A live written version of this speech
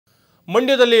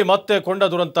ಮಂಡ್ಯದಲ್ಲಿ ಮತ್ತೆ ಕೊಂಡ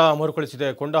ದುರಂತ ಮರುಕಳಿಸಿದೆ.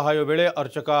 ಕೊಂಡ ಹಾಯುವ ವೇಳೆ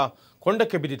ಅರ್ಚಕ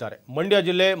ಕೊಂಡಕ್ಕೆ ಬಿದ್ದಿದ್ದಾರೆ. ಮಂಡ್ಯ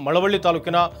ಜಿಲ್ಲೆ ಮಳವಳ್ಳಿ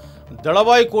ತಾಲೂಕಿನ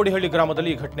ದಳವಾಯಿ ಕೋಡಿಹಳ್ಳಿ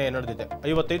ಗ್ರಾಮದಲ್ಲಿ ಈ ಘಟನೆ ನಡೆದಿದೆ.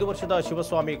 55 ವರ್ಷದ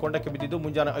ಶಿವಸ್ವಾಮಿ ಕೊಂಡಕ್ಕೆ ಬಿದ್ದಿದ್ದು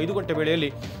ಮುಂಜಾನೆ 5 ಗಂಟೆ ವೇಳೆಯಲ್ಲಿ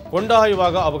ಕೊಂಡ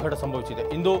ಹಾಯುವಾಗ ಅವಘಡ ಸಂಭವಿಸಿದೆ.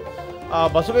 ಇಂದು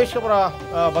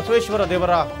ಬಸವೇಶ್ವರ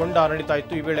ದೇವರ ಕೊಂಡ ನಡೀತಾ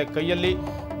ಇತ್ತು. ಈ ವೇಳೆ ಕೈಯಲ್ಲಿ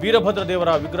ವೀರಭದ್ರ ದೇವರ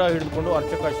ವಿಗ್ರಹ ಹಿಡಿದುಕೊಂಡು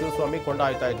ಅರ್ಚಕ ಶಿವಸ್ವಾಮಿ ಕೊಂಡ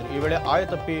ಹಾಯ್ತಾ ಇದ್ರು. ಈ ವೇಳೆ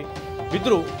ಆಯತಪ್ಪಿ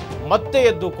ಬಿದ್ದರೂ ಮತ್ತೆ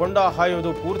ಎದ್ದು ಕೊಂಡ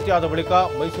ಹಾಯುವುದು ಪೂರ್ತಿಯಾದ ಬಳಿಕ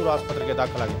ಮೈಸೂರು ಆಸ್ಪತ್ರೆಗೆ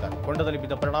ದಾಖಲಾಗಿದ್ದಾರೆ. ಕೊಂಡದಲ್ಲಿ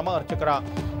ಬಿದ್ದ ಪರಿಣಾಮ ಅರ್ಚಕರ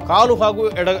ಕಾಲು ಹಾಗೂ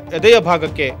ಎದೆಯ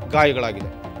ಭಾಗಕ್ಕೆ ಗಾಯಗಳಾಗಿದೆ.